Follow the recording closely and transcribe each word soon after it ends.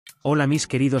Hola mis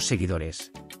queridos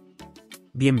seguidores.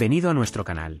 Bienvenido a nuestro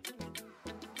canal.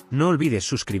 No olvides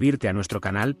suscribirte a nuestro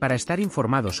canal para estar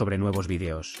informado sobre nuevos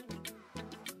vídeos.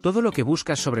 Todo lo que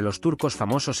buscas sobre los turcos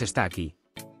famosos está aquí.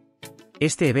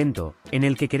 Este evento, en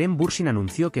el que Kerem Bürsin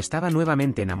anunció que estaba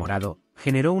nuevamente enamorado,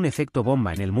 generó un efecto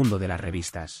bomba en el mundo de las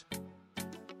revistas.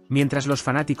 Mientras los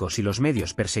fanáticos y los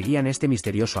medios perseguían este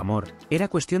misterioso amor, era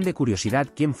cuestión de curiosidad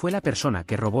quién fue la persona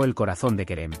que robó el corazón de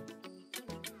Kerem.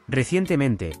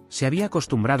 Recientemente, se había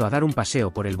acostumbrado a dar un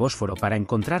paseo por el Bósforo para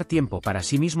encontrar tiempo para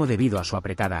sí mismo debido a su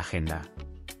apretada agenda.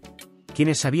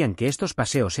 Quienes sabían que estos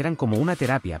paseos eran como una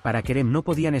terapia para Kerem no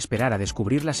podían esperar a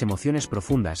descubrir las emociones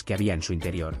profundas que había en su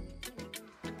interior.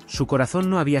 Su corazón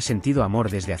no había sentido amor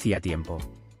desde hacía tiempo.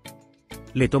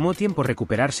 Le tomó tiempo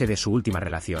recuperarse de su última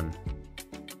relación.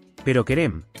 Pero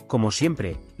Kerem, como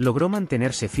siempre, logró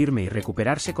mantenerse firme y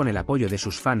recuperarse con el apoyo de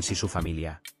sus fans y su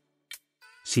familia.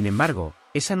 Sin embargo,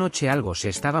 esa noche algo se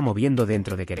estaba moviendo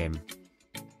dentro de Kerem.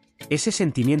 Ese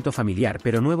sentimiento familiar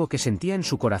pero nuevo que sentía en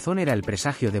su corazón era el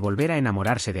presagio de volver a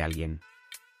enamorarse de alguien.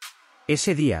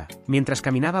 Ese día, mientras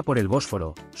caminaba por el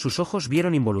Bósforo, sus ojos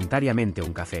vieron involuntariamente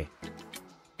un café.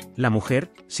 La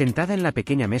mujer, sentada en la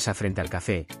pequeña mesa frente al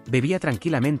café, bebía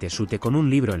tranquilamente su té con un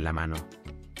libro en la mano.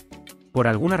 Por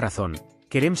alguna razón,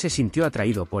 Kerem se sintió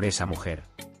atraído por esa mujer.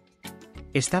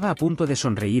 Estaba a punto de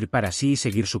sonreír para sí y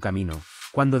seguir su camino,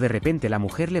 cuando de repente la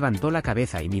mujer levantó la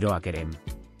cabeza y miró a Kerem.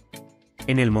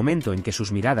 En el momento en que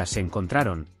sus miradas se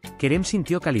encontraron, Kerem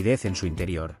sintió calidez en su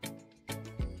interior.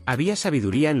 ¿Había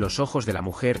sabiduría en los ojos de la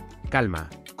mujer, calma,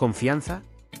 confianza?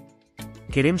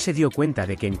 Kerem se dio cuenta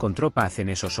de que encontró paz en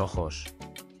esos ojos.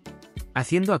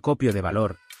 Haciendo acopio de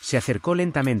valor, se acercó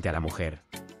lentamente a la mujer.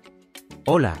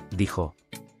 «Hola», dijo.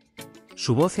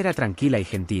 Su voz era tranquila y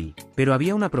gentil, pero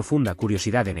había una profunda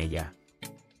curiosidad en ella.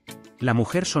 La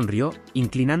mujer sonrió,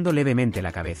 inclinando levemente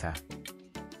la cabeza.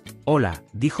 «Hola»,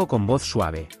 dijo con voz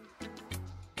suave.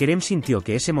 Kerem sintió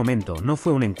que ese momento no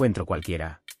fue un encuentro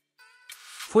cualquiera.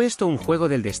 ¿Fue esto un juego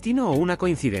del destino o una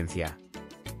coincidencia?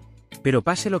 Pero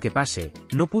pase lo que pase,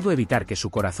 no pudo evitar que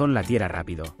su corazón latiera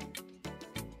rápido.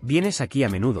 «¿Vienes aquí a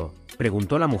menudo?»,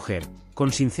 preguntó la mujer,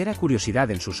 con sincera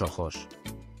curiosidad en sus ojos.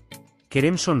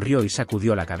 Kerem sonrió y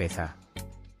sacudió la cabeza.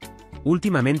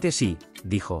 «Últimamente sí»,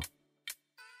 dijo.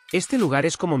 «Este lugar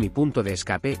es como mi punto de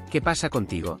escape, ¿qué pasa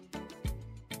contigo?».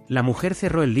 La mujer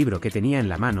cerró el libro que tenía en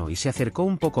la mano y se acercó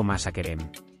un poco más a Kerem.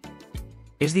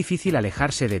 Es difícil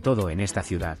alejarse de todo en esta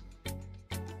ciudad.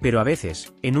 Pero a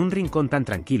veces, en un rincón tan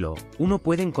tranquilo, uno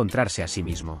puede encontrarse a sí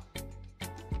mismo.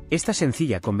 Esta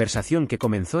sencilla conversación que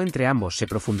comenzó entre ambos se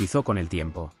profundizó con el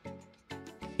tiempo.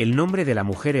 El nombre de la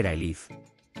mujer era Elif.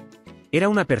 Era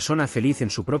una persona feliz en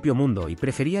su propio mundo y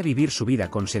prefería vivir su vida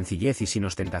con sencillez y sin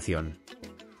ostentación.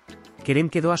 Kerem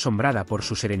quedó asombrada por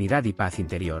su serenidad y paz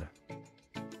interior.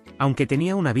 Aunque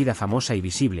tenía una vida famosa y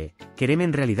visible, Kerem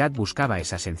en realidad buscaba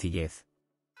esa sencillez.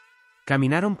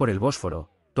 Caminaron por el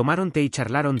Bósforo, tomaron té y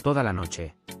charlaron toda la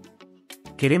noche.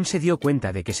 Kerem se dio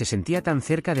cuenta de que se sentía tan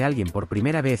cerca de alguien por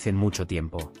primera vez en mucho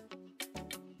tiempo.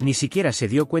 Ni siquiera se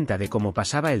dio cuenta de cómo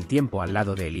pasaba el tiempo al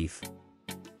lado de Elif.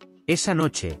 Esa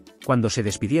noche, cuando se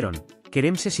despidieron,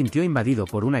 Kerem se sintió invadido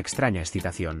por una extraña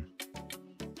excitación.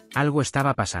 Algo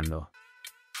estaba pasando.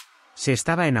 Se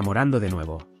estaba enamorando de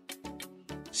nuevo.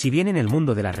 Si bien en el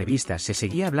mundo de las revistas se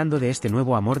seguía hablando de este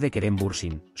nuevo amor de Kerem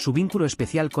Bürsin, su vínculo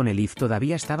especial con Elif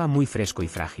todavía estaba muy fresco y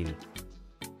frágil.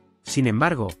 Sin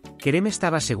embargo, Kerem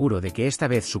estaba seguro de que esta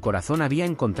vez su corazón había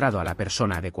encontrado a la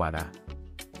persona adecuada.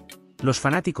 Los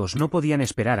fanáticos no podían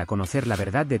esperar a conocer la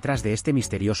verdad detrás de este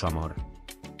misterioso amor.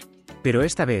 Pero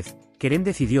esta vez, Kerem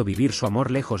decidió vivir su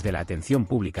amor lejos de la atención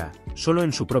pública, solo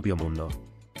en su propio mundo.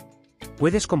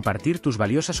 Puedes compartir tus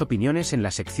valiosas opiniones en la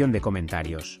sección de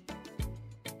comentarios.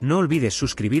 No olvides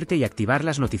suscribirte y activar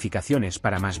las notificaciones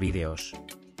para más vídeos.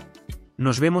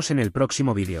 Nos vemos en el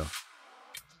próximo vídeo.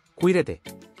 Cuídate.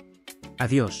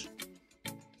 Adiós.